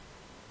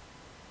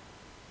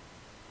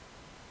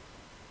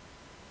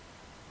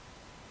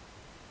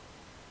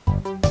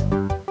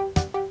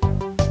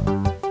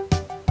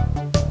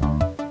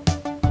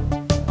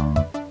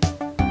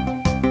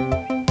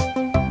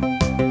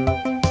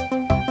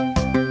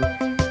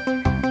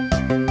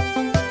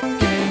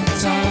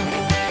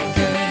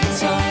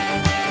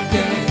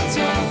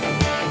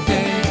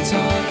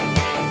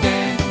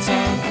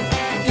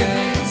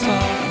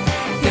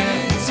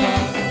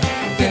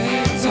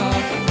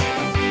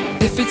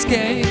If it's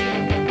gay,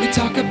 we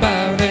talk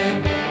about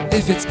it.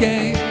 If it's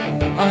gay,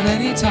 on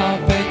any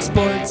topic,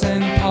 sports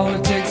and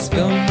politics,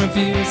 film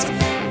reviews.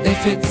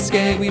 If it's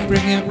gay, we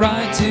bring it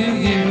right to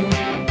you.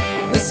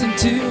 Listen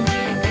to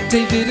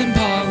David and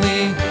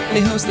Polly,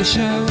 they host the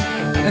show,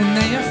 and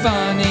they are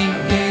funny.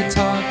 Gay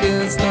Talk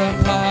is the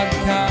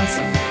podcast.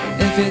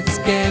 If it's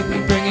gay,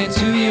 we bring it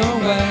to your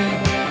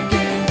way.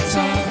 Gay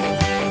Talk,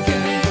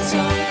 Gay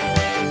Talk,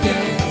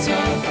 Gay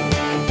Talk,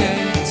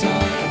 Gay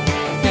Talk,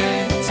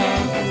 Gay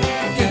Talk,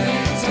 Gay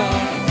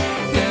Talk,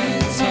 Gay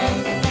Talk,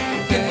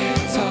 Gay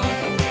Talk,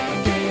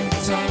 Gay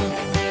Talk,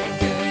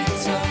 Gay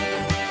Talk,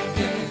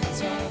 Gay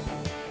Talk,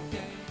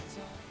 Gay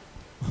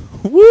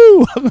Talk.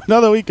 Woo!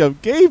 Another week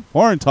of Gay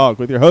Porn Talk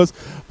with your hosts,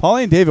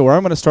 Paulie and David, where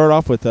I'm going to start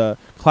off with a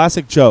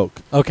classic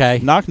joke. Okay.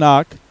 Knock,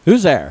 knock.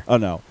 Who's there? Oh,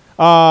 no.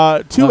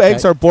 Two Okay.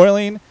 eggs are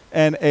boiling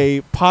in a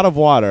pot of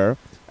water,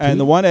 and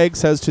the one egg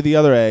says to the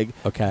other egg,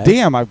 Okay.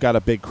 "Damn, I've got a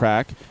big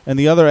crack." And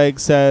the other egg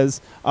says,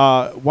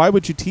 "Why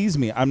would you tease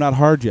me? I'm not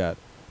hard yet."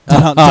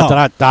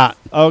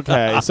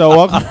 Okay, so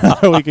welcome to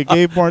another week of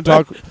Gay Porn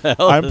Talk.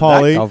 I'm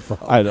Paulie.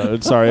 I know.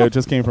 Sorry, it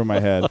just came from my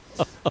head.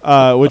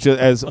 Which,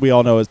 as we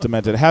all know, is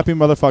demented. Happy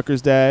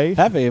Motherfuckers Day.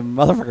 Happy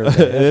motherfucker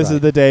day. This is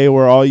the day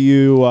where all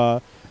you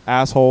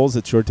assholes,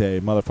 it's your day,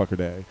 motherfucker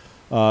day.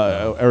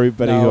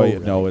 Everybody No, who really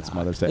know it's not.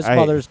 Mother's Day. It's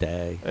Mother's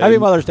Day. Happy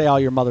Mother's Day, all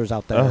your mothers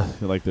out there.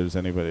 Like there's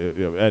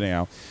anybody.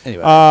 Anyhow.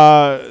 Anyway,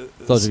 Uh,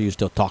 those of you who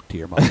still talk to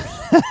your mothers.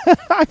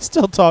 I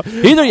still talk.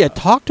 Either you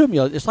talk to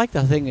them, it's like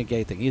the thing, a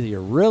gay thing. Either you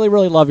really,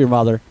 really love your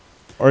mother,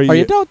 Or or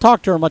you don't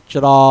talk to her much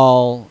at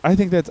all. I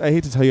think that's. I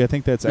hate to tell you. I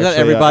think that's Is that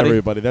actually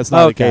everybody? That's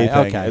not Okay, a gay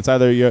thing. okay. It's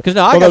either you. Because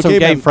now I although got some gay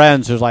men-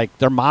 friends who's like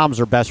their mom's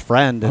their best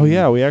friend. Oh and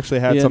yeah, we actually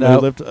had you somebody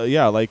who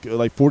know. lived.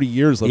 Like 40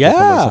 years lived with them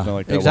or yeah, something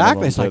like that.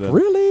 exactly. It's like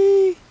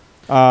really,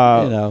 You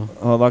know.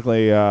 Well,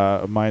 luckily,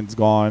 mine's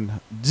gone.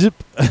 Zip.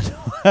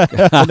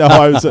 No,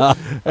 I was,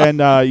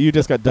 and you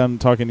just got done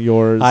talking to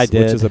yours, I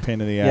did. which is a pain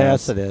in the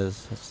Yes, ass. it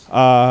is.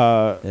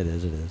 It It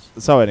is.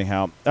 So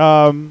anyhow,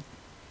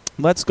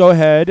 let's go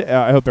ahead.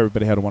 I hope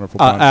everybody had a wonderful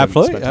time.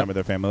 Absolutely. Spent time with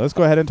their family. Let's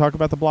go ahead and talk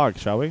about the blog,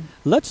 shall we?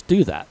 Let's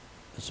do that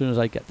as soon as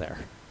I get there.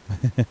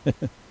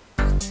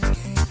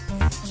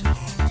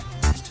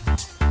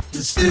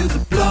 Let's do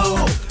the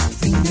blow.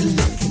 Finger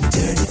licking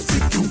dirty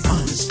freaking fun.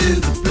 Let's do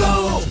the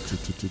blow.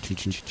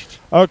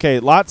 Okay,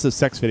 lots of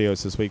sex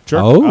videos this week.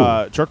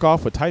 Jerk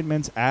off with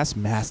Titanman's Ass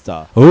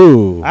Master.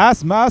 Ooh.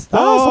 Ass Master.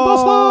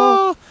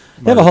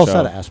 They have a whole Show.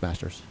 set of ass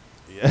masters.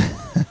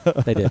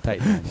 They did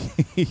Titan.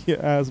 Yeah,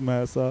 Ass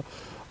Master.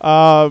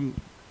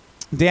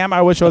 Damn,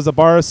 I wish I was a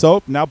bar of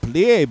soap. Now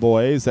play,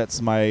 boys.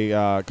 That's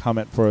my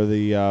comment for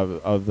the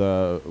of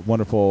the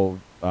wonderful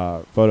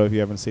photo. If you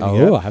haven't seen it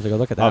yet. Oh, I have to go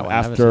look at that Of one. I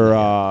haven't seen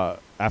that yet.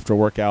 after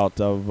workout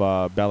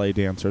of ballet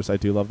dancers. I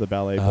do love the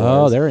ballet.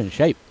 Oh, boys. they're in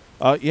shape.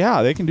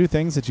 Yeah, they can do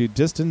things that you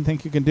just didn't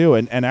think you can do.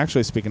 And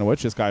actually, speaking of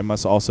which, this guy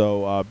must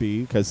also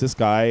be, because this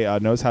guy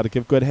knows how to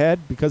give good head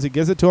because he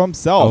gives it to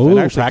himself and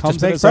actually practice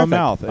comes in makes his own perfect.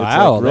 mouth. It's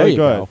Wow, like there really you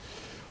good. go.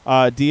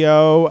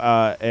 Dio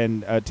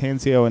and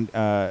Tancio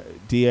and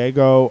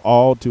Diego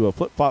all do a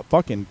flip-flop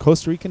fucking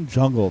Costa Rican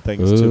jungle,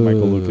 thanks to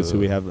Michael Lucas, who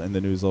we have in the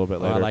news a little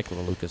bit Well, later. I like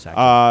little Lucas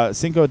actually.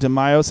 Cinco de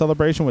Mayo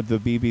celebration with the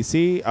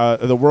BBC.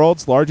 The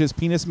world's largest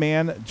penis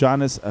man,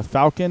 Jonas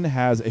Falcon,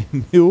 has a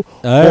new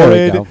There we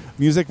horrid go.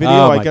 music video.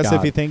 Oh I my guess if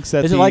God. he thinks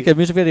that Is it like a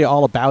music video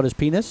all about his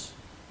penis?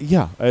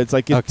 yeah, it's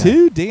like it's Okay.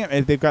 too damn.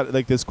 And they've got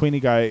like this Queenie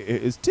guy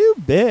is too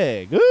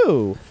big.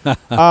 Ooh,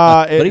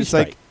 But it's he's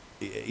like,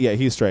 yeah,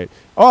 he's straight.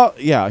 Oh,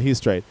 yeah, he's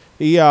straight.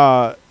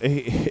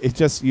 It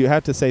just you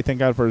have to say thank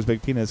God for his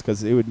big penis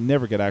because it would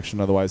never get action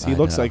otherwise. He I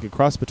looks know. like a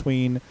cross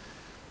between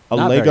a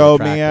Not very Lego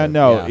attractive, man.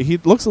 No, yeah. he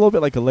looks a little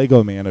bit like a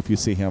Lego man if you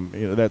see him.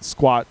 You know, that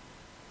squat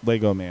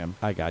Lego man.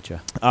 I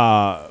gotcha.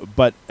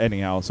 But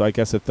anyhow, so I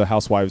guess if the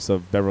Housewives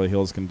of Beverly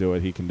Hills can do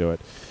it, he can do it.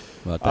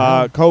 What the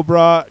hell?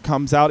 Cobra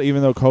comes out,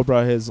 even though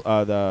Cobra is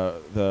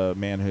the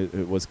man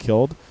who was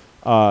killed.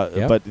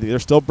 Yep. But they're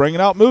still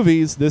bringing out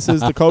movies. This is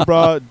the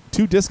Cobra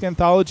 2-disc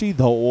anthology,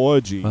 The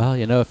Orgy. Well,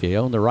 you know, if you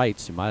own the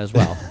rights, you might as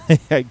well.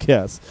 I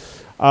guess.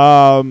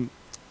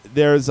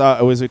 There's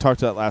as we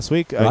talked about last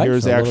week. Right,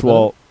 Here's so the a little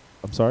actual.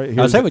 I'm sorry. I was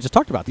Here's saying we just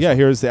talked about this. yeah.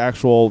 Here's the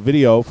actual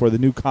video for the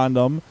new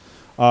condom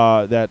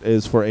that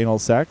is for anal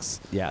sex.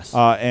 Yes.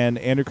 And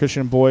Andrew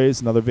Christian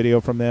Boys, another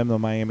video from them, the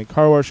Miami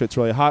Car Wash. It's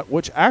really hot,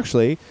 which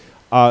actually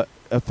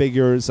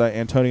figures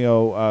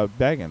Antonio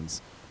Baggins,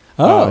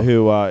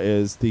 who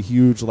is the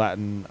huge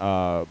Latin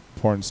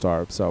porn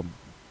star. So,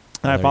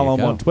 and I There follow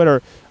you him on go.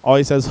 Twitter. All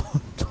he says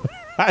on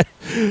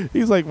Twitter,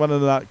 he's like one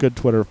of the not good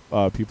Twitter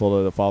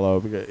people to follow.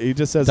 Because he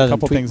just says Doesn't a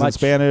couple tweet things in much.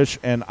 Spanish,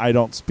 and I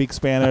don't speak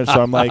Spanish,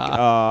 so I'm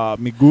like,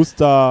 me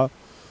gusta.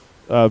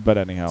 But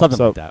anyhow, Something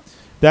so like that.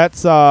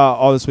 that's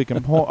all this week in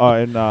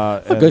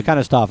Good kind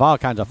of stuff. All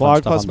kinds of fun blog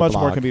stuff plus on the much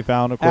blog. more can be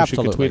found. Of course, you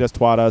can tweet Absolutely.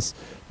 us, twat us.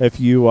 If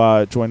you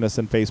join us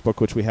in Facebook,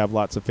 which we have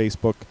lots of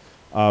Facebook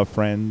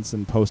friends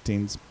and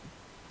postings,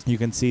 you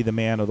can see the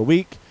man of the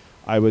week.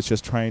 I was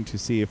just trying to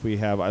see if we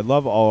have. I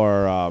love all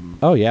our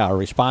Oh yeah, our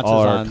responses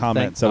all our on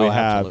comments thing- that we oh,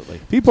 have. absolutely.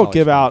 People It's always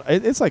give fun. out.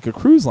 It's like a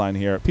cruise line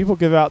here. People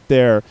give out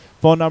their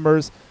phone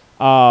numbers.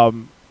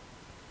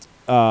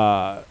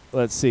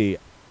 Let's see.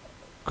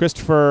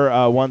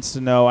 Christopher wants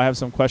to know. I have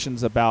some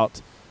questions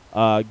about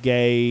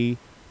gay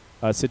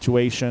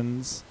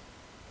situations,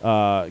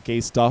 gay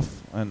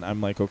stuff, and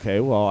I'm like, okay,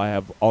 well, I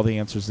have all the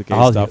answers to gay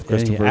Oh, stuff, yeah,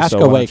 Christopher. ask so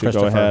away, why don't you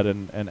go Christopher. ahead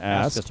and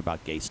Ask ask? us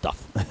about gay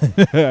stuff.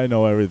 I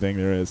know everything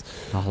there is.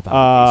 All about gay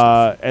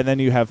stuff. And then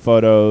you have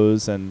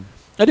photos and.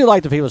 I do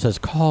like the people that says,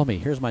 "Call me.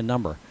 Here's my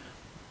number."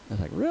 I was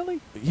like, "Really?"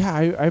 Yeah,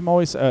 I'm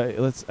always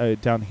let's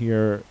down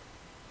here,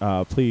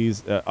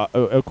 please.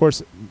 Of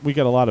course, we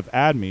get a lot of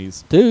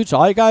admies, Dudes,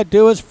 all you gotta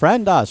do is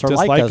friend us or just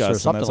like, like us or and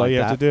something that's all like you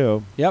that. have to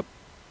do. Yep.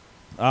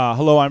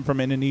 Hello, I'm from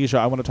Indonesia.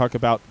 I want to talk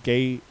about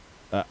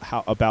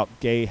how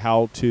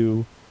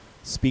to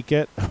speak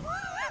it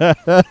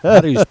How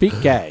do you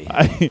speak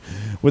gay?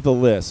 with a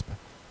lisp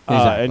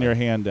Exactly. and your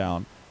hand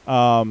down.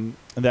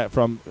 And that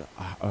from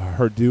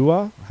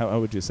Herdua. How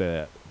would you say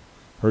that?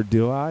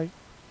 Herdui.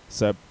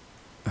 So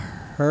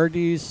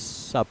Herdi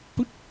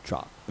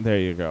Saputra. there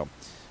you go.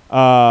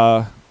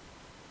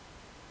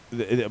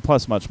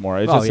 Plus much more.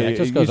 It Oh yeah, it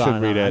just you goes should on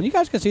and read on. it. And you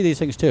guys can see these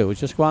things too. It's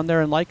just go on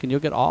there and like, and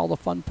you'll get all the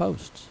fun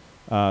posts.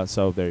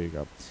 So there you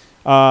go.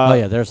 Oh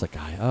yeah, there's the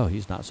guy. Oh,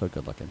 he's not so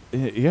good looking.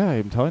 Yeah,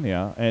 I'm telling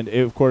you. And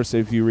of course,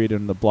 if you read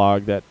in the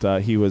blog that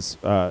he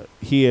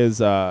is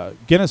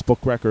Guinness Book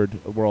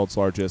Record world's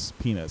largest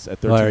penis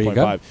at Well, there you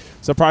 13.5.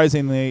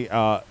 Surprisingly,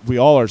 we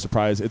all are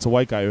surprised. It's a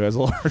white guy who has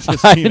the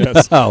largest I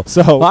penis. know.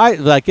 So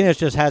Like Guinness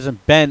just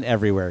hasn't been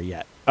everywhere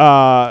yet.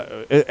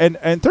 and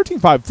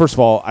 13.5. First of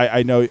all,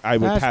 I know I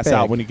would That's pass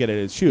out big. when you get it.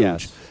 It's huge.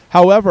 Yes.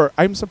 However,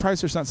 I'm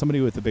surprised there's not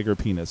somebody with a bigger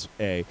penis.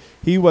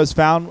 He was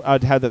found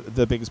to have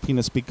the biggest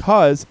penis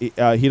because he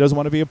doesn't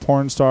want to be a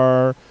porn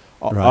star.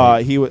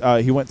 Right. He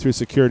went through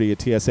security. A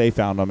TSA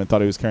found him and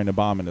thought he was carrying a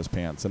bomb in his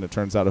pants, and it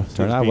turns out it was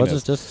Turned his out it penis.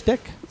 was just a stick.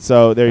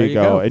 So there you you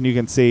go. go. And you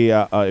can see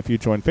if you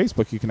join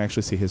Facebook, you can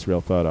actually see his real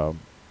photo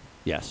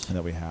Yes.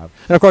 that we have.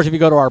 And of course, if you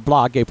go to our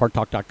blog,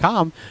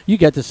 gayporntalk.com, you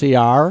get to see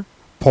our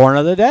porn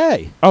of the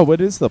day. Oh,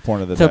 what is the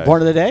porn of the The day?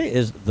 porn of the day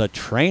is the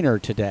trainer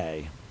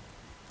today.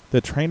 The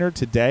trainer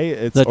today.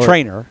 It's The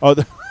trainer. Oh,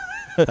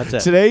 That's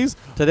it. today's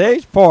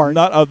porn.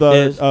 not of the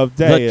is of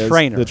day the is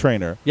trainer. the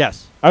trainer.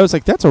 Yes. I was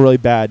like, that's a really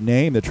bad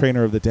name. The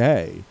trainer of the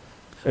day.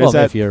 Is Well,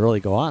 that if you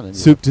really go on. And you-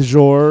 soup du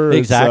jour? It's,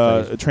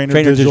 Exactly. trainer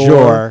du du jour.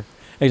 jour.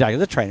 Exactly.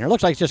 The trainer.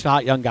 Looks like just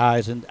hot young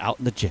guys and out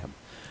in the gym.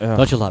 Ugh.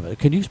 Don't you love it?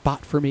 Can you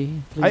spot for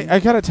me, please? I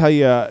gotta tell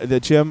you, the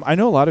gym. I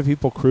know a lot of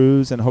people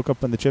cruise and hook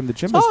up in the gym. The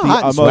gym It's is all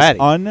hot and the most sweaty.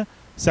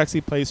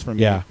 unsexy place for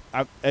me. Yeah.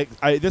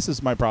 This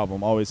is my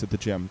problem always at the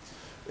gym.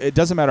 It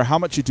doesn't matter how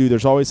much you do.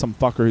 There's always some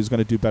fucker who's going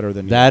to do better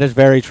than you. That is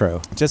very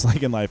true. Just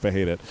like in life, I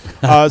hate it.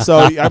 So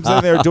I'm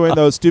sitting there doing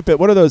those stupid.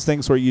 What are those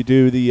things where you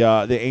do the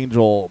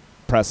angel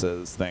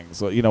presses things?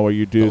 So, you know, where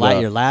you do Your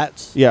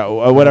lats. yeah,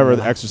 whatever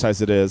the Lats.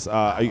 exercise it is.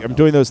 I'm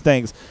doing those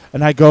things,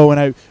 and I go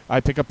and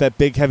I pick up that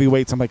big heavy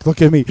weights. I'm like,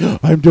 look at me,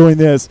 I'm doing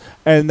this,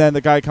 and then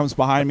the guy comes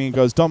behind me and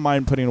goes, "Don't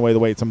mind putting away the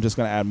weights. I'm just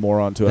going to add more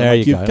onto it." There I'm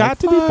like, you You've go. got Like,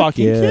 to be fuck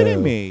fucking you.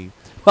 kidding me.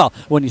 Well,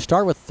 when you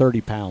start with 30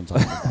 pounds on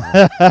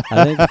the bar,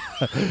 I think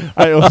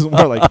It was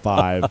more like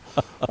 5.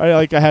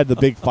 I had the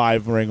big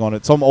 5 ring on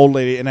it. Some old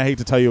lady, and I hate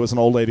to tell you, it was an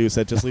old lady who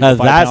said, "Just leave the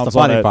 5 That's pounds the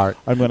funny on it. part.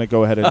 I'm going to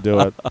go ahead and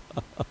do it."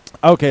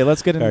 Okay,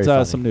 let's get Very into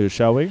funny. some news,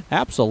 shall we?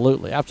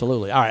 absolutely. All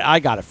right, I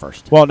got it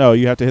first. Well, no,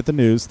 you have to hit the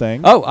news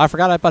thing, Oh, I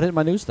forgot about hitting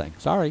my news thing.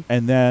 Sorry.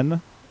 and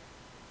then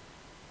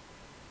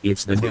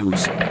It's the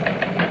news.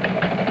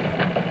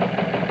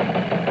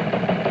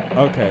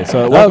 okay.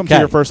 So welcome to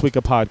Okay. your first week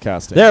of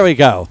podcasting. There we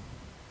go.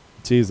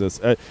 Jesus.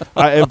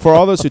 And for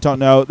all those who don't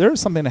know, there is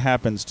something that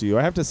happens to you.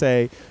 I have to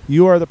say,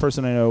 you are the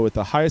person I know with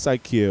the highest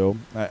IQ.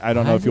 I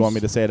don't know if you want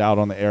me to say it out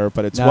on the air,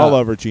 but it's No. well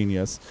over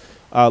genius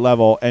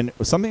level. And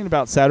something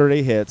about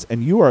Saturday hits,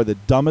 and you are the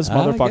dumbest I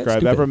get motherfucker I've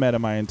stupid. ever met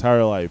in my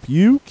entire life.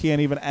 You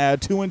can't even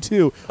add 2 and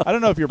 2. I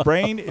don't know if your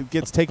brain it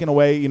gets taken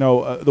away. You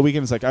know, the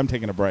weekend is like, I'm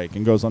taking a break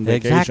and goes on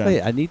vacation.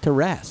 Exactly. I need to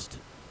rest.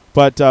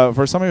 But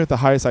for somebody with the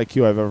highest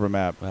IQ I've ever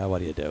met, Well, what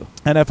do you do?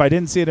 and if I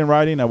didn't see it in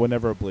writing, I would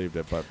never have believed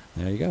it. But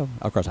There you go.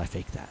 Of course, I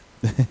faked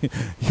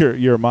that.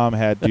 your mom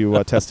had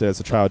you tested as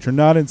a child. You're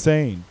not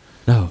insane.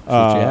 No.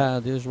 Uh, Yeah, I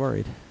was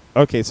worried.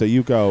 Okay, so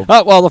you go.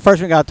 Oh, well, the first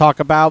thing we got to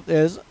talk about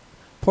is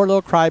poor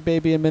little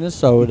crybaby in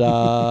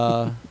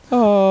Minnesota.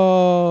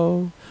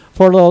 Oh,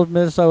 poor little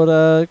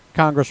Minnesota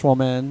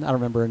congresswoman. I don't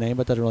remember her name,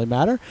 but it doesn't really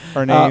matter.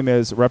 Her name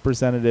is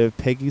Representative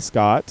Peggy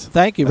Scott,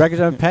 Thank you,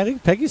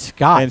 Representative Peggy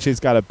Scott. and she's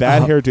got a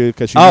bad Oh. hairdo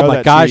because you Oh know my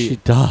that gosh, she she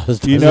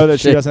does. you know that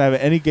she doesn't doesn't have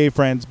any gay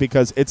friends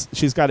because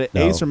she's got an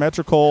No.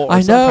 asymmetrical. Or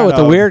I some know, kind with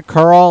the of- weird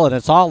curl, and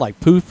it's all like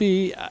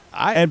poofy.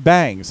 and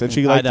bangs, and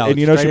she I like, know, and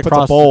you know she straight puts a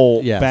across bowl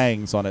the- yes.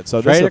 bangs on it.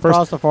 So Straight this is the across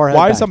first. the forehead.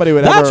 Why bang. somebody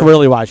would That's ever?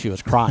 really why she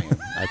was crying,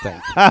 I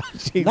think.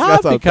 She Not got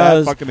a bad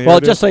because, fucking well,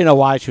 hairdo. just so you know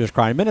why she was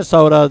crying.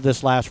 Minnesota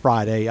this last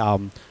Friday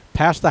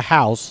passed the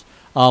House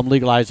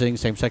legalizing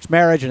same-sex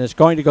marriage, and it's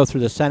going to go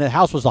through the Senate.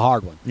 House was the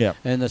hard one. Yeah.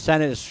 And the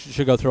Senate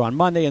should go through on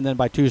Monday, and then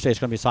by Tuesday it's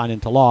going to be signed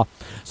into law.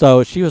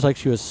 So she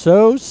was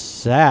so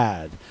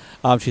sad.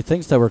 She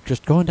thinks that we're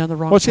just going down the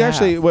wrong Well, she path.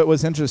 actually, what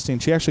was interesting,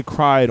 she actually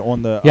cried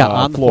on the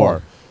on the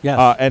floor.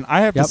 Yes. And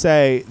I have to Yep.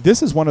 say,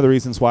 this is one of the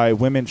reasons why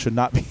women should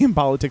not be in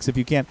politics if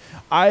you can.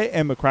 I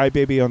am a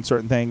crybaby on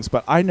certain things,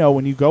 but I know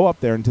when you go up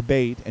there and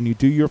debate and you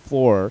do your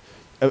floor,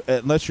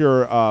 unless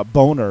you're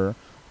Boner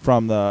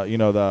from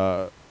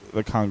the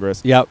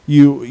Congress, Yep.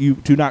 you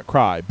do not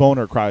cry.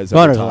 Boner cries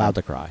every Boner's time. allowed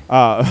to cry.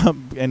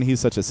 And he's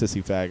such a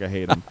sissy fag. I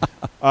hate him.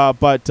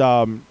 But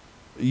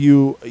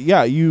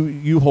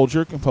you hold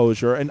your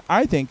composure, and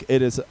I think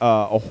it is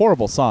a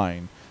horrible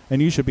sign.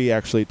 And you should be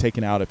actually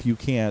taken out if you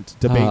can't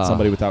debate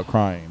somebody without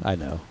crying. I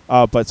know.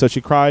 But so she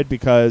cried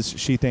because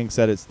she thinks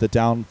that it's the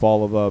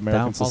downfall of American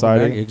Downfall of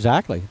society.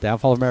 exactly.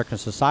 Downfall of American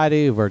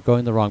society. We're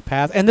going the wrong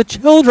path. And the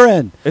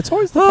children. It's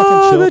always the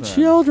fucking children. The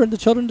children. The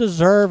children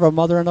deserve a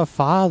mother and a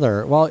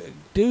father. Well,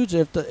 dudes,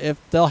 if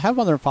they'll have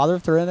mother and father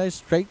if they're in a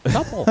straight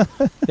couple.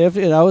 If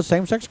a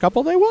same-sex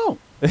couple, they won't.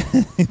 There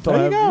you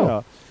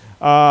go.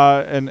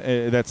 And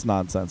that's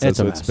nonsense. It's That's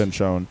a what's mess. been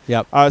shown.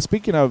 Yep.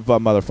 Speaking of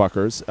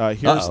motherfuckers,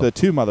 here's Uh-oh. the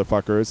two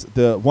motherfuckers.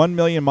 The 1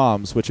 million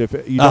moms, which if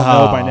you don't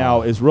know by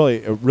now is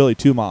really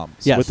two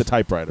moms Yes. with the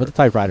typewriter. With the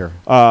typewriter.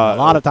 A a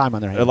lot of time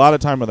on their hands. A lot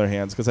of time on their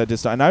hands because I've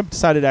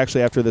decided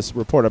actually after this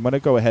report I'm going to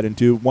go ahead and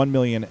do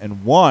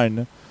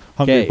 1,000,001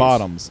 hungry Gays.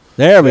 bottoms.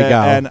 There we go.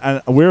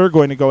 And we're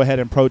going to go ahead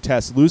and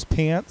protest loose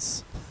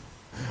pants,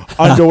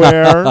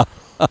 underwear,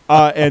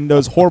 and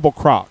those horrible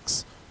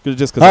Crocs.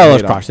 Just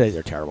because those Crocs,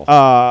 they're terrible.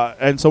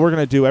 and so we're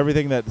going to do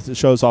everything that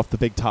shows off the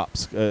big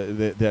tops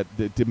that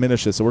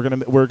diminishes. So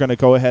we're gonna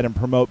go ahead and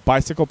promote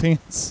bicycle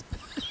pants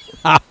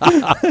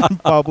in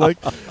public.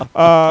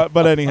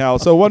 But anyhow,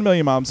 so 1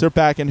 million moms, they're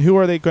back, and who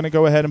are they going to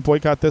go ahead and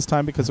boycott this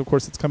time? Because of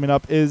course it's coming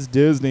up is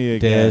Disney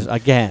again.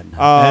 Again.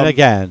 Um, and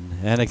again.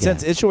 And again.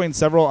 Since issuing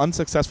several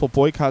unsuccessful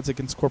boycotts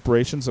against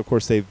corporations, of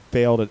course they've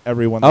failed at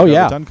every one Oh, they've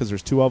yeah. ever done because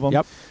there's two of them.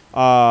 Yep.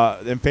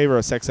 In favor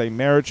of sex-ed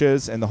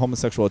marriages and the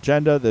homosexual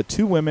agenda, the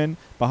two women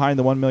behind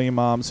the 1 million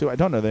moms, who I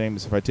don't know their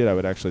names. If I did, I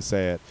would actually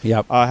say it.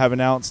 Yep. Have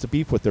announced a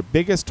beef with their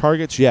biggest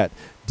targets yet,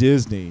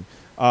 Disney.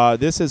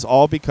 This is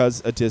all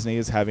because Disney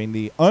is having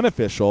the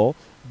unofficial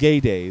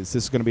Gay Days.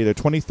 This is going to be their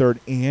 23rd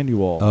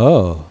annual.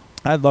 Oh.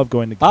 I love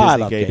going to I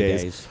Disney love Gay Gay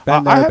Days. Days.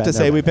 Been there, I have been to there,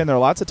 say, been we've been there. there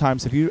lots of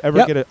times. If you ever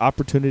Yep. get an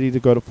opportunity to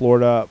go to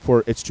Florida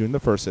it's June the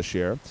 1st this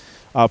year,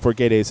 for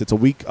Gay Days, it's a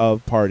week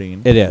of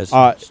partying. It is.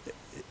 Now, It's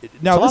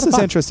a lot this of is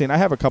fun. interesting. I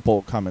have a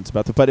couple comments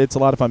about this, but it's a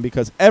lot of fun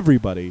because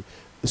everybody,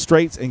 the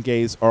straights and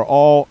gays, are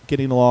all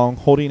getting along,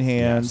 holding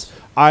hands. Yes.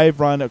 I've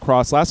run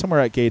across, last time we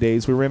were at Gay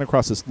Days, we ran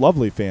across this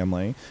lovely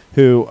family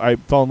who I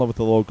fell in love with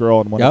the little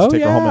girl and wanted to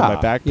take her home in my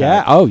backpack.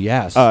 Yeah. Oh,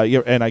 yes.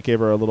 And I gave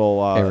her a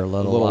little, Gave her a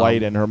little,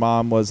 light, and her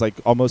mom was like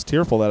almost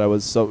tearful that it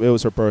was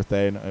her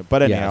birthday.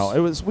 But anyhow,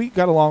 Yes. we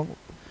got along.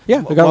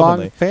 yeah, we got along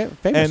lovingly. famous.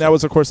 And that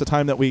was, of course, the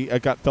time that we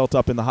got felt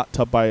up in the hot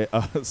tub by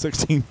a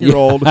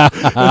 16-year-old.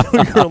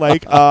 We were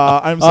like,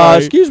 I'm sorry.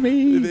 excuse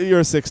me.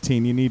 You're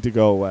 16. You need to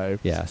go away.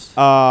 Yes.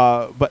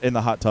 But in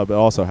the hot tub, it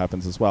also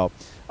happens as well.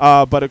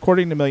 But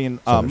according to Million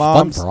So there's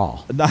Moms, fun for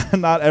all.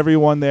 not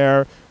everyone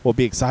there will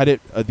be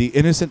excited. The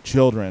innocent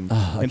children Again,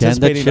 the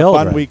anticipating a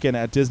children. fun weekend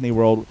at Disney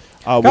World.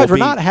 Guys, will we're be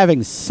not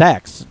having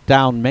sex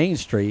down Main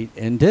Street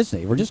in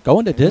Disney. We're just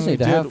going to Disney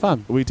to have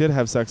fun. We did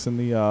have sex in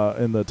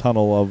the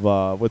tunnel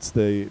of what's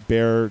the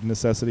bare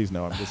necessities?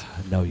 No, I'm just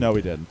No,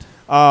 we didn't.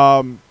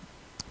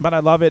 But I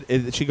love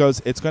it. She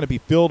goes, it's going to be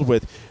filled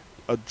with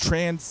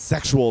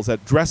transsexuals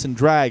that dress and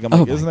drag. I'm Oh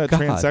like, my isn't that God.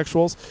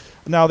 transsexuals?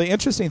 Now, the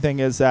interesting thing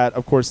is that,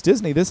 of course,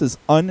 Disney, this is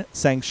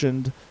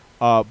unsanctioned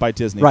by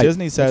Disney. Right.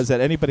 Disney says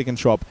that anybody can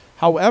show up.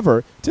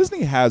 However,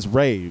 Disney has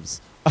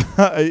raves.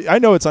 I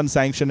know it's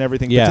unsanctioned and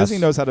everything, Yes. but Disney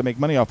knows how to make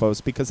money off of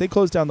us because they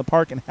closed down the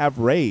park and have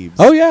raves.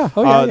 Oh, yeah.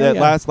 Oh, yeah. That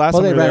last well,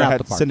 time they we were ran there out had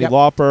the park. Cyndi Yep.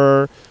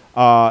 Lauper,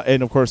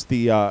 and of course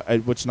the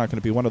which is not going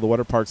to be one of the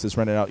water parks is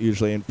rented out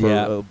usually, and for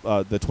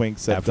Yeah. the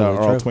twinks that Absolutely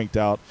are all true. twinked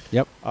out.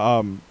 Yep.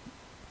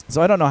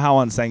 So I don't know how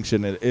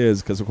unsanctioned it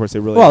is because of course they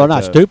really Well, they're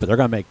have not to- stupid. They're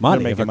going to make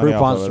money. They're If a making money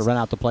group off of wants to us. rent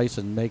out the place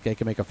and they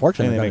can make a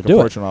fortune, and they they're make going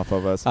a to do fortune off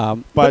of us.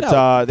 it. But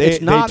no, they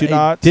it's not do a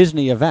not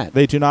Disney event.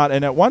 They do not.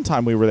 And at one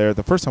time we were there.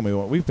 The first time we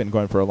went, we've been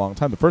going for a long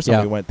time. The first time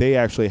Yeah. we went, they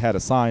actually had a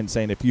sign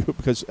saying if you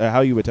because how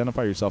you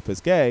identify yourself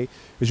as gay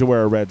is you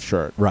wear a red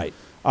shirt. Right.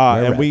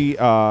 And Wear we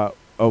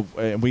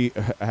and we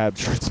had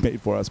shirts made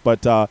for us,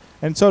 but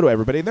and so do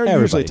everybody. They're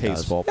usually Everybody does.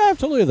 tasteful. Yeah,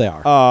 absolutely they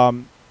are.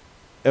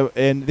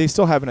 and they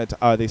still have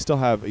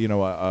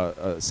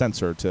a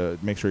sensor to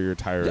make sure your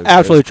tire is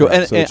Absolutely true. correct,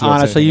 And, so that and you don't say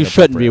honestly, you anything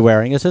shouldn't be inappropriate.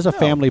 wearing. This is a No.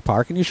 family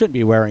park, and you shouldn't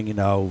be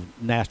wearing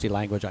nasty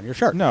language on your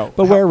shirt. No.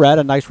 But wear red,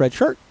 a nice red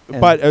shirt. And-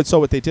 But so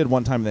what they did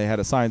one time, they had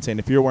a sign saying,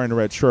 if you're wearing a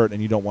red shirt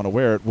and you don't want to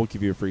wear it, we'll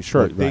give you a free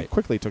shirt. Right, They right.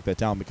 quickly took that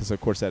down because, of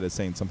course, that is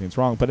saying something's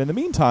wrong. But in the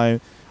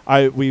meantime,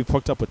 we've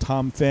hooked up with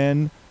Tom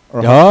Finn.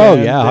 Or Huck oh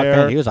Finn yeah, Huck there.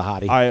 Finn, he was a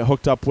hottie. I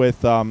hooked up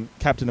with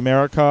Captain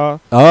America.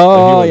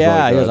 Oh was yeah,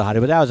 really he was good. a hottie,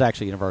 but that was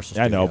actually Universal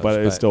I know, Studios,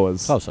 but it still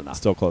was close enough.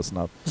 Still close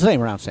enough.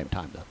 Same around same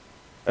time though.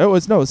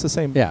 It's the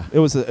same. Yeah. It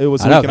was. It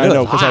was. I know, weekend, it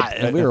was because hot,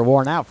 and we were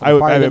worn out from the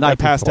party the I night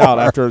passed before. out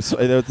after. I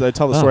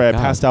tell the Oh, story. I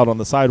God. passed out on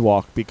the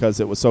sidewalk because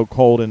it was so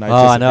cold, and I Oh,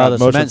 just I know got the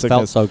motion cement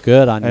felt sickness. so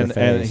good on your And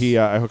face.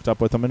 I hooked up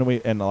with him,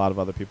 and a lot of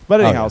other people. But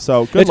Oh, anyhow, yeah.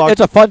 so good it's, luck.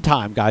 It's a fun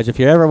time, guys. If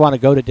you ever want to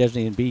go to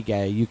Disney and be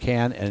gay, you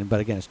can. But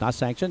again, it's not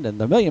sanctioned.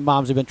 And the Million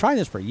Moms have been trying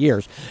this for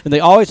years, and they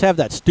always have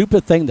that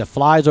stupid thing that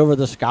flies over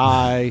the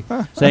sky,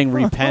 saying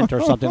 "repent"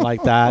 or something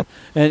like that.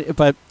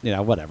 But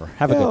whatever.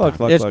 Have a Yeah, good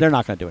time. look. They're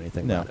not going to do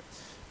anything No. about it.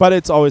 But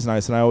it's always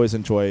nice, and I always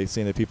enjoy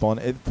seeing the people.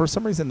 And for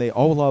some reason, they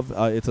all love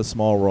It's a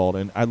Small World,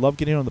 and I love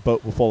getting on the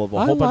boat full of a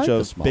I whole bunch like of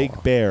The Small big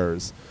World.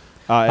 bears.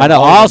 I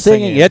know, all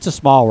singing "It's a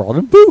Small World"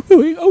 and boo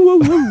hooing. Oh, woo,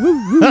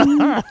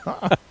 woo,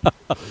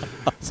 woo.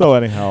 So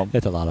anyhow,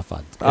 It's a lot of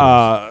fun.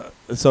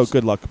 so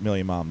good luck,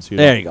 Million Moms.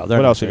 There you go.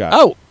 What else you got?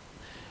 Oh,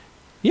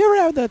 you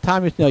ever have that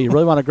time you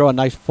really want to grow a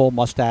nice full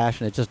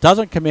mustache and it just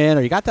doesn't come in,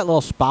 or you got that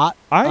little spot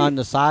on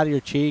the side of your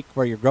cheek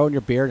where you're growing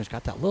your beard and it's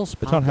got that little I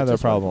spot? don't have that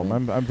just won't problem.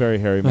 come in? I'm very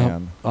hairy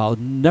man. Well,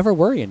 never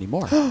worry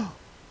anymore.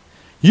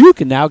 You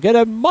can now get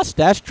a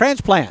mustache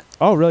transplant.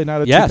 Oh, really?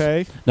 Not a Yes.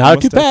 toupee? Not a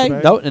Mustache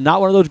toupee. No, and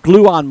not one of those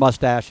glue-on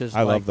mustaches.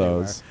 I like love they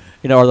those.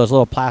 wear. Or those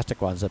little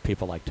plastic ones that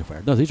people like to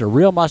wear. No, these are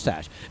real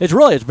mustache. It's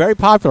very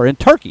popular in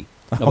Turkey,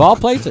 of all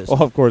places.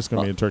 Well, of course, it's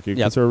going to be in Turkey because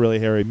Yep. there are really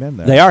hairy men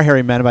there. They are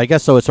hairy men, but I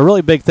guess so. It's a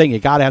really big thing. You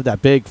got to have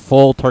that big,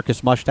 full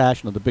Turkish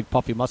mustache, the big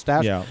puffy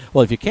mustache. Yeah.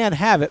 Well, if you can't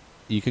have it,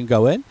 you can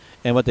go in,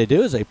 and what they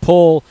do is they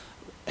pull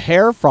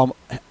hair from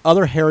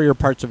other hairier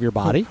parts of your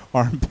body,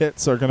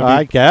 Armpits are going to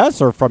I be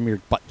guess, or from your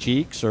butt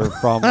cheeks, or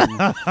from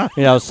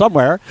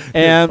somewhere.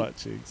 And butt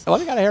cheeks. well,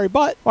 they got a hairy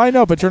butt. Well, I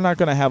know, but you're not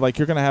going to have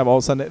you're going to have all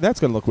of a sudden that's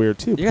going to look weird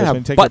too. You're because gonna when you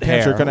have take butt your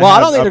pants, hair. you're going to Well, I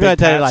have don't think a they're going big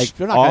to take patch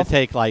they're not going off. to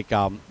take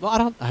well, I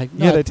don't.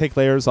 Yeah, they take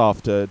layers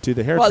off to do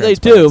the hair. Well, they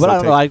transplants. do, but They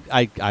I don't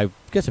take- know. I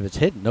guess if it's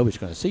hidden, nobody's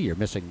going to see you're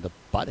missing the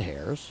butt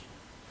hairs.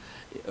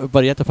 But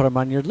you have to put them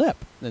on your lip,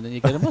 and then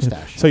you get a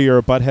mustache. So you're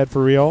a butthead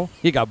for real?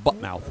 You got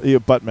butt mouth. You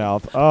butt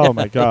mouth. Oh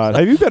my God!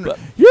 Have you been?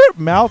 Your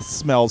mouth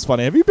smells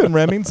funny. Have you been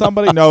rimming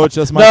somebody? No, it's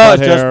just my No, butt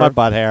it's hair. just my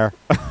butt hair.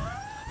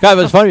 God,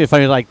 it was funny if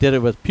I did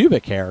it with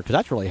pubic hair, because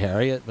that's really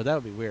hairy. But that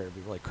would be weird. It'd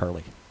be really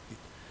curly.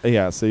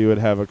 Yeah, so you would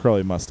have a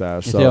curly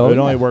mustache. So Yeah, it would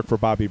only yeah. work for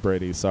Bobby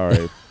Brady.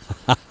 Sorry.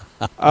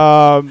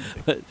 But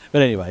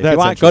anyway, if That's you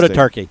want, go to interesting.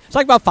 Turkey. It's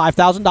like about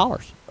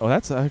 $5,000. Oh,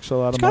 that's actually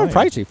a lot It's of kind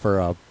money. of pricey for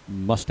a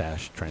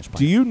mustache transplant.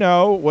 Do you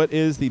know what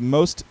is the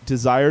most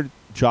desired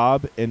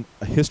job in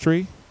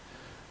history?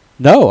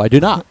 No, I do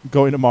not.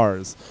 Going to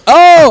Mars.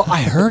 Oh,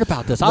 I heard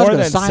about this. I was More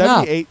going to than sign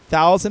up.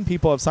 78,000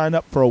 people have signed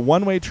up for a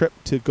one-way trip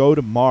to go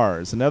to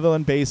Mars. A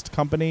Netherlands-based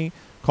company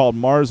called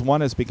Mars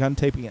One has begun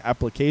taking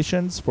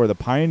applications for the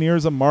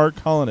pioneers of Mars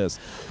colonists.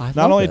 I Not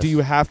love only this. do you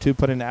have to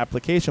put in an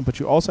application, but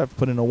you also have to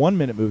put in a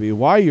 1-minute movie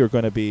why you're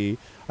going to be.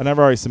 And I've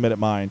already submitted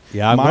mine.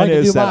 Yeah, I'm mine going to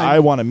is do that mine. I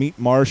want to meet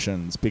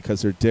Martians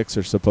because their dicks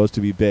are supposed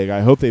to be big. I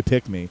hope they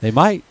pick me. They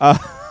might.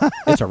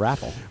 It's a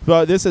raffle.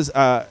 But this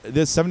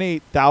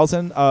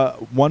 78,000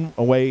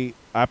 one-way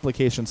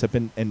applications have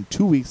been in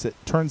 2 weeks. It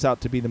turns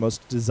out to be the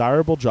most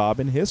desirable job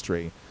in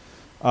history.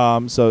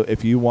 So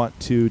if you want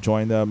to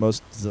join the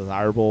most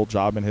desirable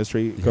job in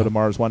history, go Yeah. to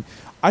Mars One.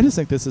 I just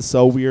think this is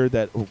so weird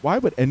that why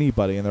would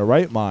anybody in their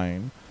right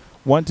mind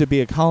want to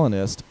be a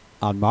colonist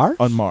On Mars?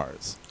 on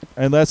Mars?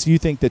 Unless you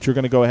think that you're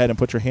going to go ahead and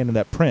put your hand in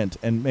that print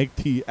and make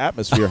the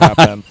atmosphere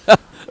happen.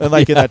 And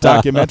like in that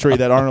documentary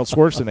that Arnold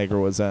Schwarzenegger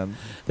was in.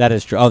 That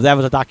is true. Oh, that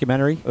was a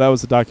documentary? That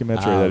was the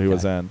documentary that he okay.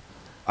 was in.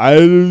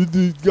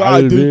 I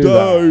got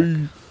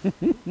to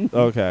die.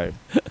 Okay.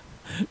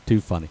 Too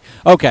funny.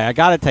 Okay, I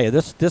got to tell you,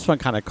 this one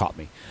kind of caught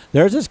me.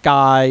 There's this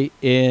guy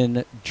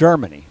in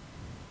Germany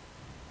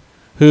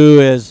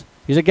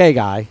he's a gay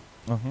guy.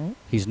 Uh-huh.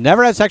 He's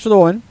never had sex with a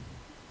woman,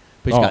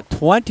 but he's Oh. got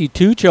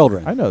 22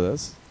 children. I know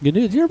this. Did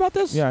you hear about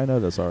this? Yeah, I know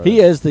this already. He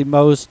is the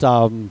most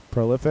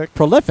prolific.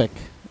 prolific,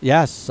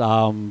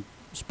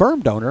 sperm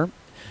donor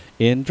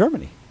in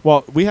Germany.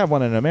 Well, we have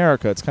one in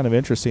America. It's kind of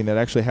interesting that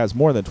actually has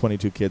more than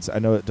 22 kids. I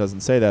know it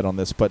doesn't say that on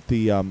this, but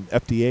the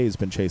FDA has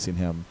been chasing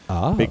him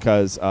Oh.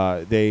 because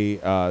they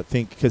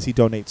think because he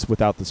donates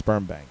without the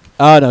sperm bank.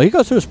 Oh, no, he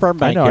goes through a sperm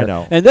bank know, I here.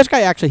 know. And this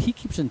guy actually, he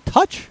keeps in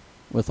touch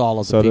with all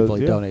of the So does- people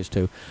he yeah. donates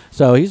to.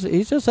 So he's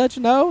just said,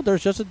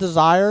 there's just a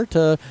desire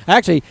to,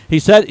 actually, he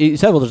said,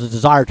 well, there's a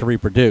desire to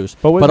reproduce.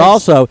 But what But makes-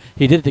 also,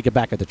 he did it to get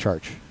back at the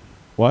church.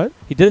 What?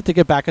 He did it to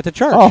get back at the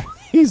church. Oh,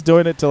 he's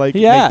doing it to like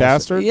Yes. make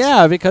bastards?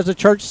 Yeah, because the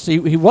church, he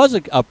was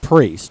a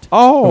priest.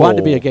 Oh. He wanted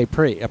to be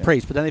a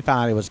priest, but then they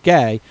found out he was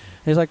gay,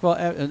 He's like, well,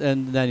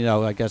 and then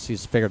I guess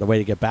he's figured a way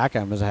to get back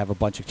at him is to have a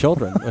bunch of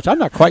children, which I'm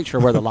not quite sure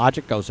where the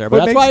logic goes there, but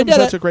What that's makes why I him did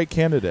such it. a great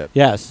candidate?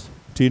 Yes.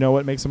 Do you know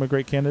what makes him a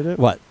great candidate?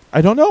 What?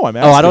 I don't know. I'm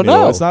asking I don't you.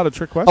 know. It's not a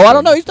trick question. Oh, I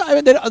don't know. He's not, I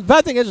mean, the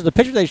bad thing is the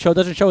picture they show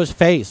doesn't show his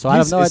face, so I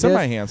have no It's idea.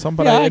 semi-handsome,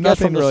 but Yeah, I guess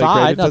nothing from the really side,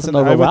 great. It nothing doesn't. I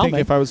would think overwhelming.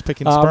 if I was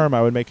picking Um, sperm,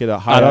 I would make it a I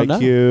high don't know.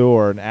 IQ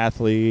or an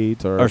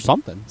athlete or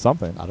something.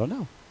 Something. I don't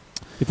know.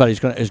 He thought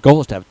his goal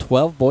is to have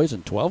 12 boys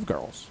and 12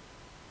 girls.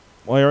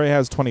 Well, he already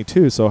has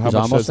 22. So how He's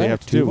much almost does he there. have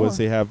to Two do? more. Was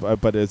he have?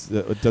 But does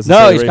it No,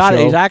 say he's the got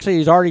it. ratio?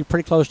 He's already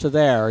pretty close to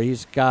there.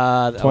 He's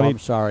got. 20 I'm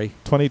sorry.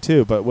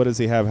 22. But what does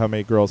he have? How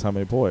many girls? How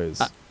many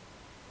boys?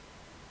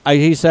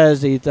 He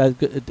says he's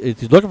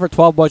looking for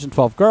 12 boys and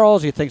 12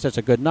 girls. He thinks that's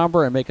a good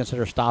number and may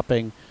consider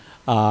stopping.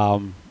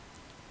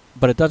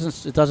 But it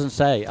doesn't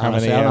say. How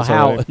Honestly, many I don't has know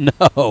how. already?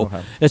 No,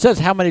 Okay. it says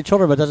how many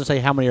children, but it doesn't say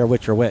how many are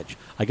which or which.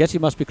 I guess he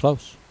must be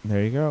close.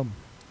 There you go.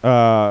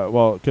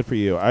 Well, good for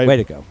you. Way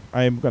to go.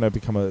 I am going to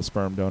become a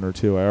sperm donor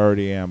too. I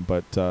already am,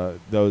 but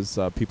those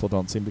people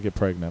don't seem to get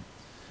pregnant.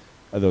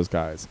 Those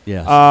guys.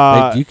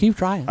 Yes. You keep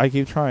trying. I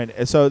keep trying.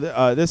 So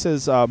this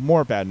is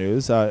more bad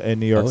news in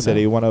New York Oh,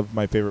 City, no. one of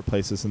my favorite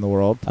places in the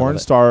world. I Porn love it.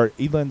 star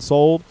Elin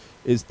Sold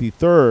is the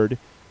third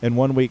in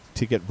 1 week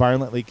to get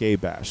violently gay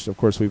bashed. Of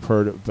course, we've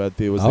heard, but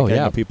there was Oh, the gang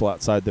yeah. of people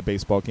outside the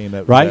baseball game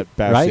that Right,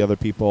 bashed right. the other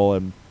people.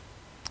 And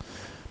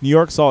New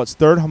York saw its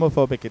third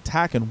homophobic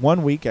attack in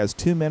 1 week as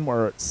two men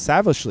were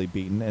savagely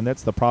beaten, and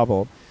that's the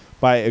problem,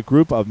 by a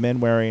group of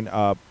men wearing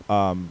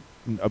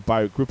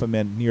by a group of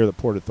men near the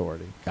Port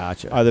Authority.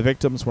 Gotcha. The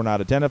victims were not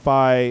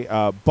identified,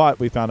 but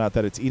we found out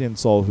that it's Eden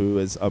Soul, who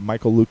is a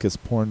Michael Lucas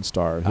porn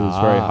star, who's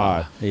very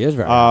hot. He is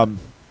very hot.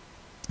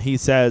 He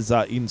says,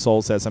 Eden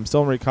Soul says, I'm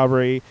still in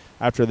recovery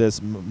after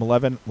this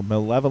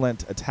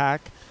malevolent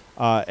attack,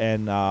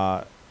 and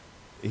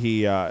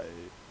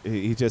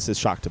he just is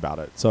shocked about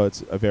it. So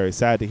it's very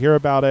sad to hear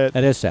about it.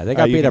 It is sad. They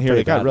got You beat can up hear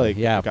pretty it got badly.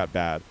 really Yeah. it got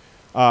bad.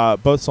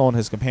 Both Soul and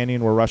his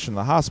companion were rushed into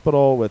the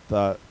hospital with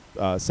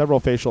several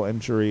facial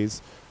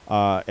injuries,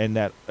 and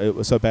that it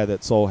was so bad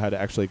that Soul had to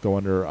actually go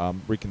under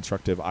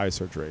reconstructive eye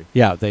surgery.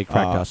 Yeah, they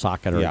cracked a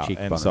socket or yeah, a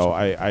cheekbone. and or so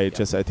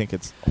something. I think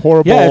it's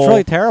horrible. Yeah, it's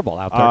really terrible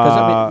out there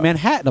because Uh,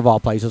 Manhattan of all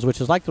places,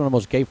 which is like one of the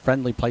most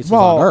gay-friendly places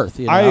well, on earth.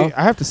 You know?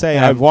 I have to say,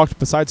 And- I've walked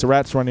besides the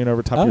rats running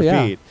over top of your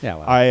yeah. feet. Yeah,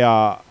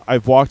 well.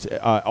 I've walked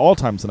all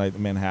times tonight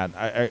in Manhattan.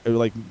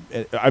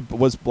 I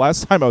was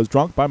last time I was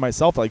drunk by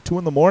myself at like 2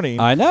 a.m.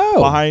 I know.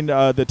 behind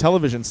the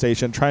television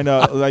station trying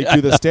to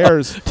do the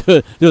stairs.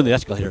 Doing the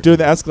escalator. Doing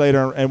the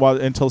escalator and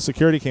until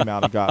security came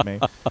out and got me.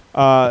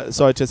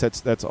 So it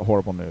just that's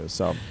horrible news.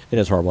 So It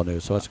is horrible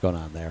news. So what's going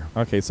on there?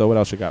 okay, so what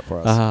else you got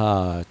for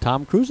us?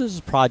 Tom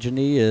Cruise's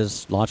progeny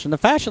is launching the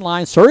fashion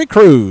line. Surrey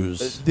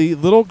Cruise, The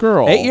little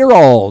girl,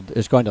 8-year-old,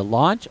 is going to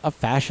launch a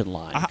fashion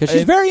line because she's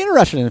and- very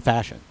interested in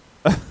fashion.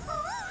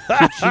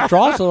 she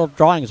draws little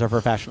drawings of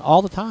her fashion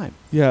all the time.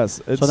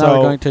 Yes. So now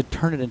we're going to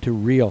turn it into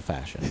real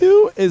fashion.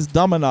 Who is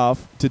dumb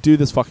enough to do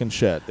this fucking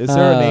shit? Is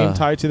there a name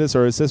tied to this,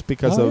 or is this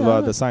because Oh, of yeah.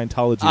 the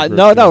Scientology? group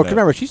No. doing it?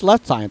 Remember, she's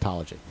left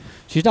Scientology.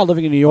 She's now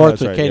living in New York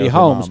that's with right, Katie yeah, her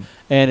Holmes mom.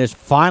 and is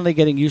finally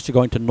getting used to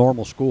going to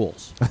normal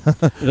schools.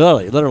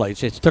 literally.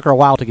 It took her a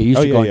while to get used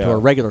Oh, to yeah, going yeah. to a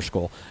regular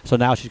school. So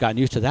now she's gotten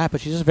used to that,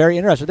 but she's just very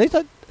interested.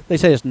 They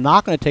say it's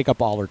not going to take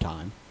up all her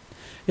time.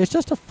 It's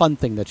just a fun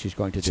thing that she's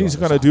going to do. She's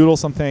on the going to side. doodle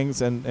some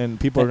things, and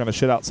people are going to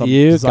shit out some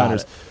You got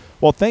designers. it.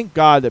 Well, thank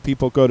God that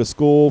people go to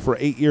school for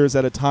 8 years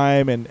at a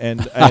time and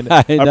I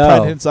know.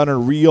 apprentice under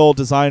real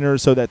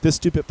designers so that this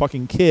stupid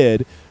fucking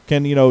kid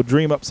can,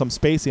 dream up some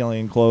space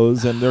alien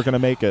clothes and they're going to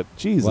make it.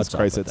 Jesus What's up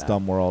Christ, with it's that?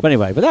 dumb world. But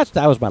anyway,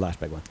 that was my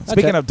last big one. That's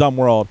Speaking it. of dumb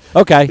world,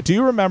 Okay. do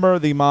you remember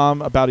the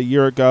mom about a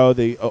year ago,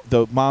 the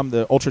mom,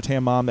 the ultra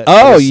tan mom that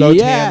Oh, was so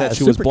yeah, tan that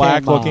she was super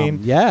black tan mom. looking?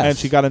 Yes. And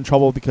she got in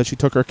trouble because she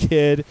took her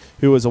kid,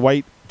 who was a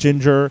white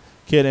ginger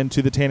kid,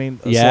 into the tanning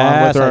salon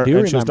Yes, with her. I do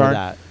and she was remember darn.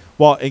 that.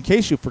 Well, in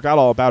case you forgot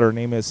all about her, her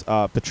name is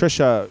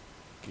Patricia,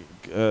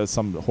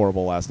 some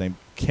horrible last name,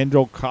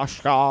 Kendall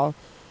Kishka How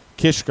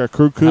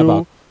Kruku.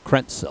 about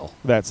Krentzil?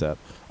 That's it.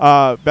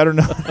 Better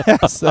known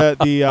as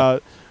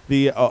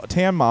the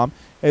tan mom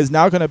is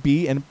now going to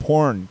be in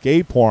porn,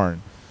 gay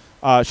porn.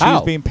 She's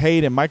How? being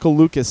paid in Michael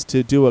Lucas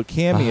to do a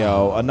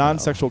cameo, Oh, a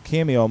non-sexual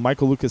cameo in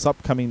Michael Lucas'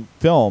 upcoming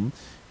film.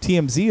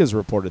 TMZ has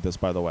reported this,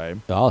 by the way.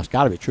 Oh, it's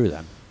got to be true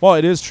then. Well,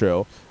 it is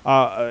true.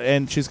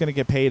 And she's going to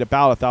get paid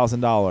about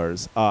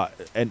 $1,000.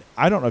 And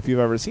I don't know if you've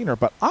ever seen her,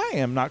 but I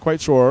am not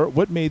quite sure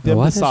what made them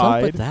What is up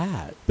decide. with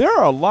that? There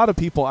are a lot of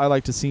people I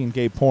like to see in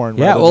gay porn.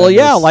 Yeah, rather well, than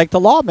yeah, this- like the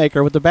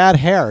lawmaker with the bad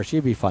hair.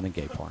 She'd be fun in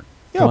gay porn.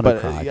 The Yeah, one who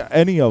but cried.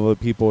 any of the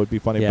people would be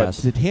funny.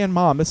 Yes. But the tan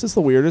mom, this is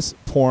the weirdest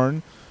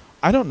porn.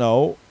 I don't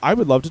know. I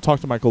would love to talk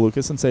to Michael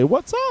Lucas and say,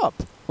 what's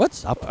up?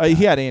 What's up? with He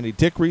that? had Andy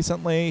Dick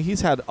recently.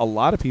 He's had a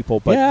lot of people.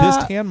 But Yeah.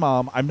 this tan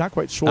mom, I'm not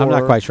quite sure. I'm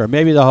not quite sure.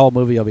 Maybe the whole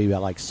movie will be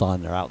about like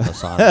sun or out in the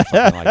sun or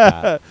something like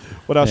that.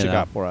 What else You you know.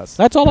 got for us?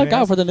 That's all I Anything got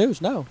else? for the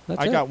news. No, that's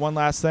I it. got one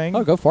last thing.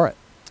 Oh, go for it.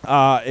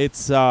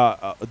 It's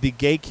the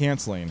gay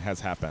canceling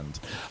has happened.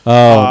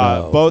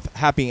 Oh, no. Both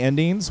happy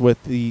endings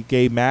with the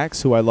gay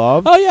Max, who I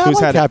love. Oh, yeah, I who's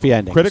like had happy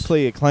endings.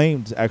 critically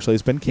acclaimed. Actually,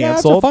 has been Yeah,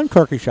 it's a canceled. fun,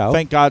 quirky show.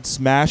 Thank God,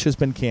 Smash has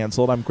been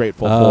canceled. I'm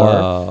grateful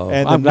Oh, for.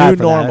 And I'm the glad new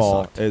for that. That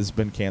normal sucked. has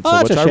been Oh, canceled,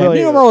 that's which a I shame. really.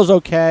 New Normal is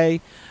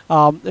okay.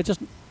 It just,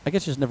 I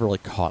guess, just never really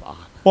caught on.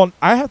 Well,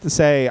 I have to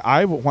say,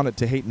 I wanted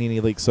to hate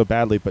Nene Leakes so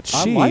badly, but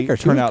I she like her.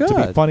 She turned was out to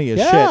be good. funny as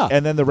Yeah. shit.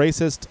 And then the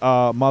racist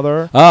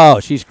mother. Oh,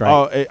 she's great.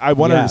 Oh, I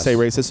wanted Yes. to say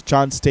racist.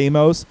 John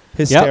Stamos,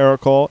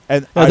 hysterical,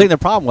 and I think the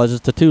problem was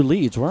is the two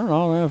leads weren't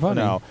all that funny.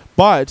 no,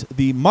 but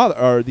the mother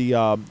or the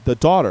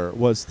daughter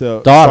was the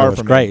Daughter star was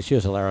for me. great. She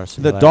was hilarious.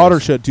 The daughter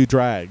should do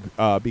drag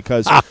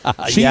because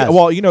she. Yes.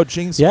 Well, you know,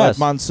 Jinx Yes.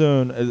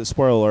 Monsoon.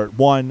 Spoiler alert!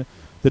 Won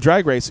the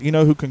drag race. You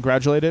know who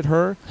congratulated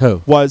her?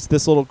 Who? Was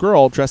this little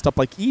girl dressed up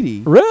like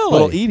Edie? Really?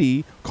 Little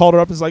Edie called her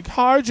up and was like,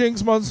 "Hi,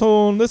 Jinx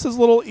Monsoon. This is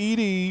little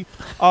Edie.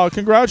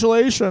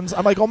 Congratulations."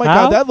 I'm like, "Oh my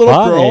How God, that little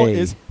girl funny.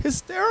 is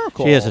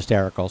hysterical." She is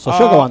hysterical. So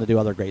she'll go on to do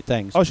other great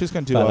things. Oh, she's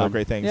going to do But, other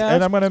great things. yeah, And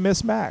it's- I'm going to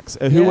miss Max,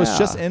 who was Yeah.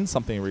 just in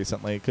something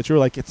recently because you were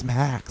like, "It's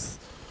Max."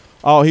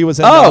 Oh, he was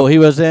in. He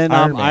was in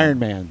Iron Iron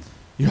Man. Man.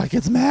 You're like,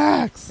 "It's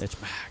Max." It's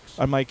Max.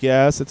 I'm like,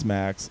 "Yes, it's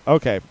Max."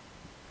 Okay.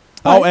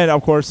 All Oh, right. and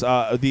of course,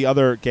 the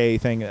other gay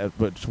thing,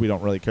 which we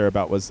don't really care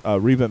about, was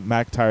Reba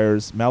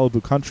McEntire's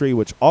Malibu Country,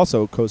 which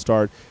also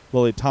co-starred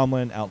Lily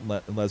Tomlin, out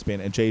lesbian,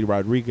 and Jade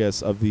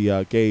Rodriguez of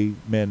the Gay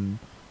Men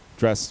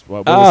Dress.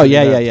 What was Oh the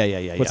yeah, name yeah, of- yeah, yeah,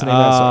 yeah. What's the yeah.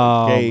 name of that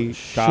song? Gay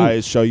Shoot.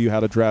 Guys Show You How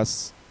to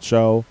Dress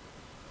show.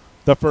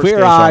 The first Queer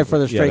gay Eye show. for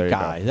the Yeah, Straight there you go.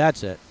 Guy.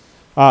 That's it.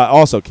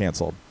 Also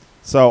canceled.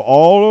 So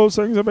all those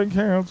things have been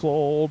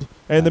canceled.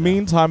 In the know.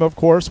 meantime, of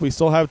course, we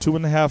still have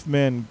 2.5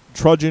 Men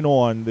trudging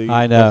on.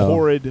 I The know.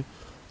 horrid.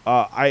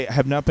 I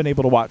have not been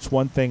able to watch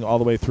one thing all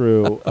the way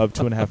through of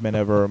 2.5 Men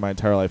ever in my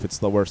entire life. It's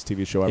the worst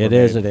TV show ever. It made.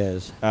 is. It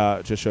is.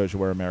 Just shows you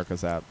where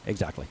America's at.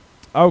 Exactly.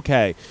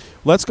 Okay,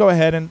 let's go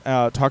ahead and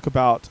talk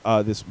about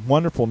this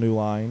wonderful new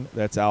line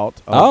that's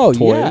out. Of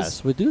toys.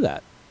 Yes, we do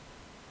that.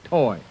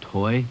 Toy.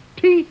 Toy.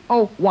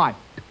 T-O-Y.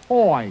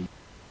 Toy.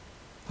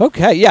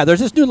 Okay, yeah,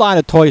 there's this new line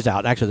of toys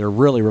out. Actually, they're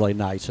really, really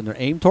nice, and they're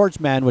aimed towards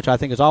men, which I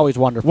think is always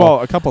wonderful. Well,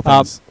 a couple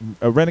things.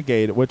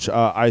 Renegade, which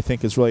I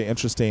think is really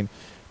interesting,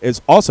 is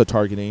also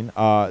targeting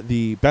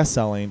the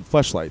best-selling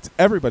fleshlights.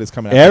 Everybody's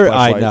coming out with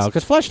fleshlights. I know,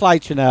 because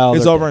fleshlights, you know,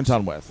 Is they're over and dead.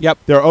 done with. Yep.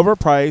 They're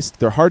overpriced.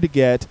 They're hard to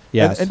get.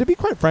 Yes. And to be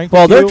quite frank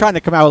Well, with they're you, trying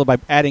to come out with it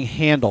by adding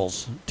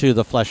handles to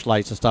the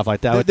fleshlights and stuff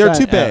like that. which they're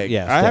too big.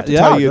 yes, I have to yeah,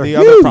 tell you, they're the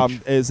other huge.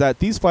 problem is that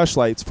these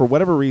fleshlights, for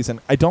whatever reason,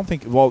 I don't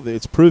think, well,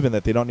 it's proven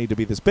that they don't need to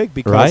be this big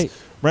because Right.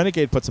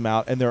 Renegade puts them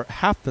out and they're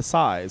half the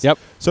size. Yep.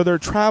 So they're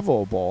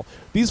travelable.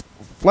 These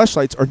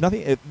fleshlights are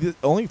nothing. The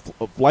only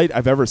light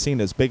I've ever seen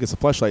as big as a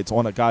fleshlight is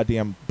on a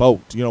goddamn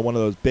boat. You know, one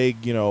of those big,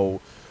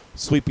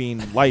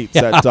 sweeping lights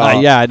that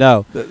yeah, I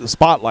know. the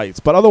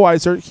spotlights. But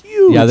otherwise, they're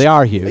huge. Yeah, they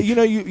are huge. You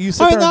know, you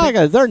sit I mean, there and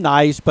think, they're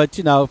nice, but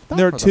not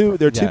they're for too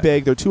the- too yeah.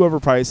 big. They're too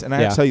overpriced. And I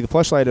have Yeah. to tell you, the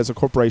Fleshlight as a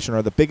corporation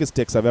are the biggest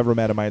dicks I've ever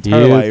met in my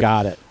entire You life.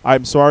 got it.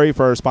 I'm sorry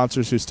for our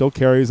sponsors who still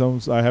carries them.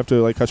 So I have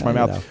to catch my I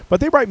mouth. know.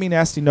 But they write me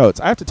nasty notes.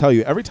 I have to tell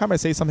you, every time I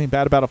say something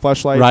bad about a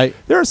Fleshlight, Right.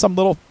 there is some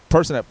little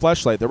person at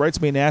Fleshlight that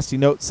writes me a nasty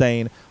note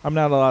saying I'm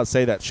not allowed to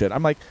say that shit.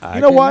 I'm like, I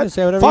you know can what?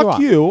 say whatever you Fuck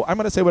want. you. I'm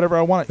going to say whatever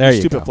I want. There you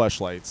you stupid go.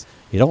 Fleshlights.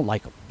 You don't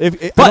like them. I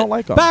But don't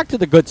like them. back to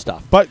the good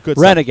stuff. But good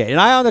stuff. Renegade. And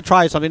I want to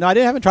try something. No, I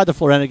haven't tried the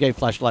Renegade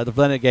fleshlight. The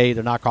Renegade,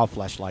 they're not called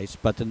fleshlights,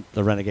 but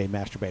the Renegade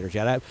masturbators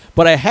yet.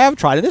 But I have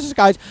tried. And this is,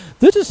 guys,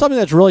 this is something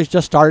that's really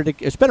just started.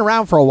 It's been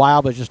around for a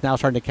while, but it's just now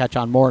starting to catch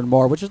on more and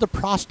more, which is the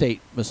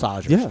prostate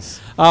massagers. Yes.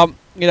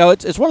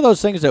 It's one of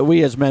those things that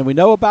we as men, we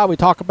know about, we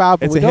talk about,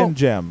 but It's we a don't. hidden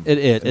gem. It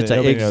is. And It's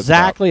nobody knows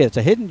exactly. It's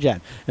a hidden gem.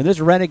 And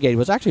this Renegade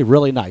was actually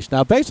really nice.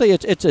 Now, basically,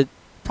 it's a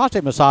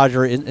prostate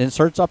massager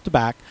inserts up the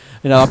back,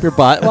 up your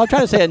butt. Well, I'm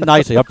trying to say it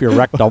nicely, up your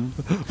rectum.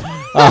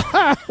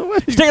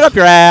 Stick it up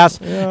your ass,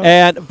 Yeah.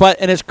 and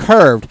it's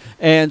curved,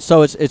 and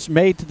so it's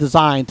made to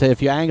design to,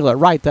 if you angle it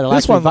right, that it'll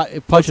This actually one it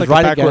looks pushes like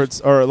right a against.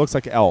 backwards, or it looks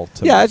like L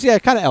to Yeah, me.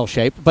 it's kind of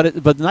L-shaped,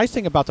 but the nice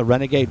thing about the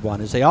Renegade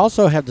one is they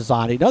also have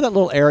designed, that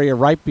little area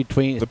right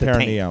between The taint,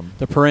 perineum.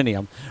 the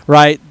perineum,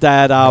 right?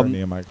 That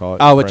Perineum, I call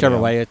it. whichever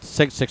Perineum. way, it's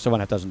six to one,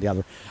 half dozen the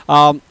other.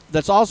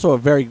 That's also a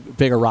very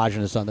big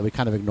erogenous zone that we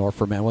kind of ignore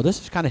for men. Well,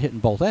 this is kind of hitting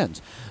both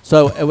ends.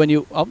 So when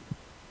you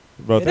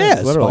Both it ends,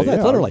 is literally. both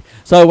ends, yeah. literally.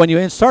 So when you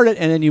insert it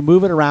and then you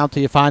move it around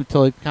till you find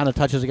till it kind of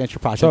touches against your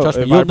prostate. So Trust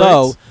it me, you'll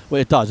know vibrates?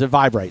 well, it does. It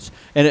vibrates,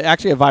 and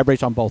it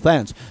vibrates on both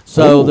ends.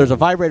 So Ooh. there's a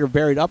vibrator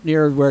buried up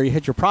near where you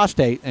hit your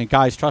prostate. And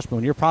guys, trust me,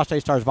 when your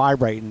prostate starts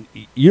vibrating,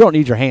 you don't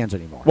need your hands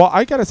anymore. Well,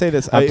 I gotta say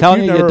this. I'm if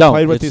telling you've you, you never don't.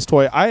 played with It's- these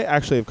toys, I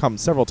actually have come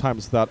several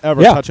times without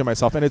ever Yeah. touching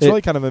myself, and it's It-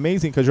 really kind of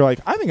amazing because you're like,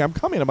 I think I'm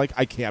coming. I'm like,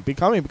 I can't be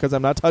coming because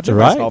I'm not touching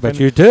right, myself. but and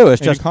you do.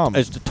 It's and you just come.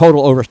 it's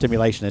total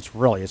overstimulation.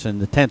 It's an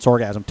intense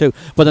orgasm too.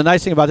 But the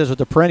nice thing about this with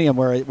the perineum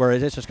where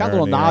it's just got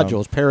little Perineum.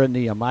 nodules.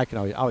 Perineum. I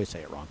can always say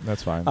it wrong.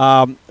 That's fine.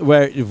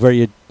 Where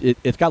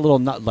it's got little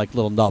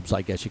little nubs,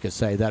 I guess you could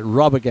say, that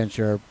rub against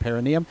your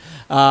perineum.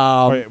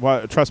 Wait,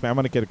 well, trust me, I'm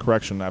going to get a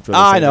correction after this.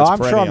 I know. It's I'm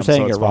sure I'm perineum,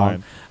 saying so it it's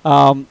wrong.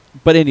 fine.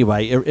 But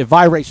anyway, it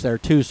vibrates there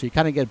too, so you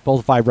kind of get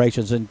both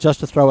vibrations. And just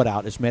to throw it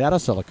out, it's made out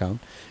of silicone.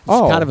 It's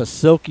kind of a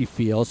silky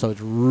feel, so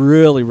it's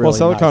really, really Well,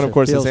 silicone, nice. of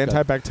course, is feels good.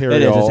 antibacterial.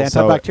 It is. It's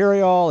so-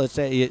 antibacterial. It's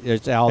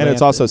and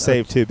it's also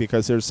safe too,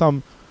 because there's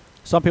some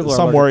people are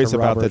some allergic worries to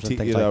about the rubbers and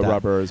things like that.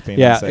 rubbers being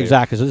Yeah, unsafe.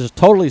 exactly. So this is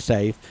totally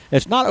safe.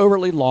 It's not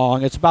overly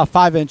long. It's about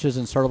 5 inches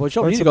insertable. You don't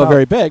Well, need it's to go about-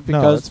 very big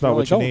because no, it's about you're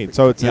what you only need. going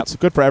So it's Yep. it's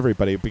good for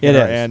everybody, It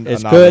beginner is. and a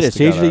It's novice good.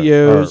 It's easy to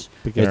together, or use.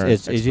 beginner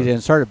It's and easy to expert.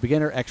 insert. A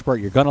beginner, expert.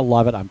 You're going to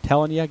love it. I'm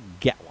telling you,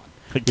 get one.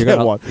 You're Get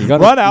gonna- one. you're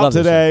gonna Run out love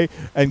this today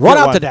and Run get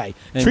out one. today.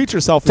 And Treat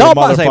yourself, Tell you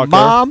them, I say, motherfucker.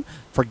 Mom,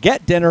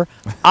 forget dinner.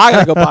 I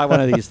gotta go buy one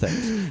of these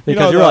things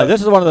because you're right.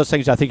 This is one of those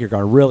things I think you're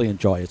going to really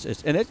enjoy.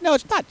 It's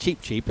not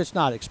cheap. It's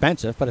not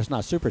expensive, but it's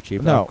not super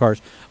cheap. No. Now, of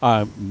course,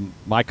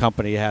 my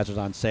company has it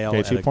on sale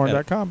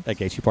GayCheapPorn.com. at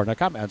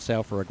GayCheapPorn.com on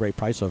sale for a great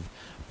price of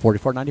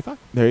 $44.95.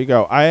 There you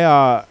go.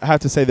 I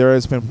have to say there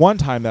has been one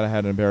time that I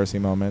had an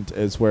embarrassing moment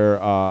is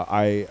where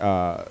I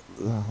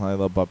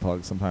love butt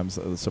plugs sometimes,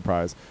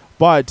 surprise.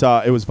 But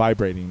it was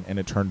vibrating and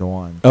it turned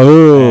on.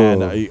 Oh.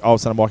 And all of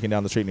a sudden I'm walking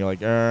down the street and you're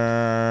like,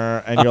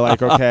 and you're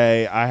like,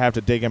 okay, I have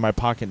to dig in my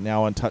pocket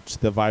now and touch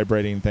the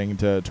vibrating thing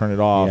to turn it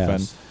off.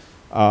 Yes.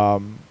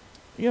 And,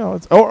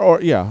 it's,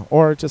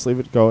 or just leave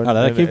it go and, let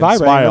it and, keep and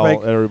vibrating. smile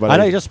Everybody- at everybody. I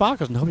know you just smile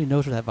because nobody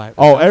knows where that vibrates.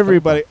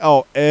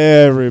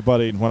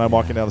 Everybody when I'm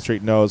walking down the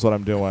street knows what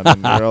I'm doing.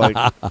 And you're like,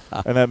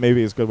 and that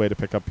maybe is a good way to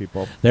pick up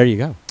people. There you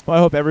go. Well, I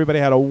hope everybody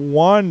had a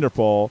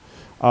wonderful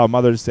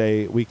Mother's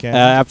Day weekend.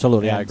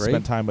 Absolutely, I and agree.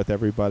 Spent time with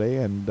everybody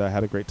and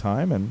had a great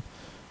time. And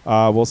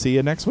we'll see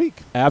you next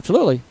week.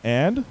 Absolutely.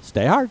 And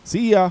Stay hard.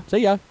 see ya. See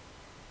ya.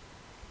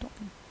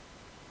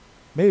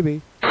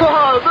 Maybe.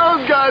 Oh,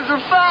 those guys are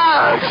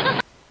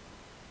fast!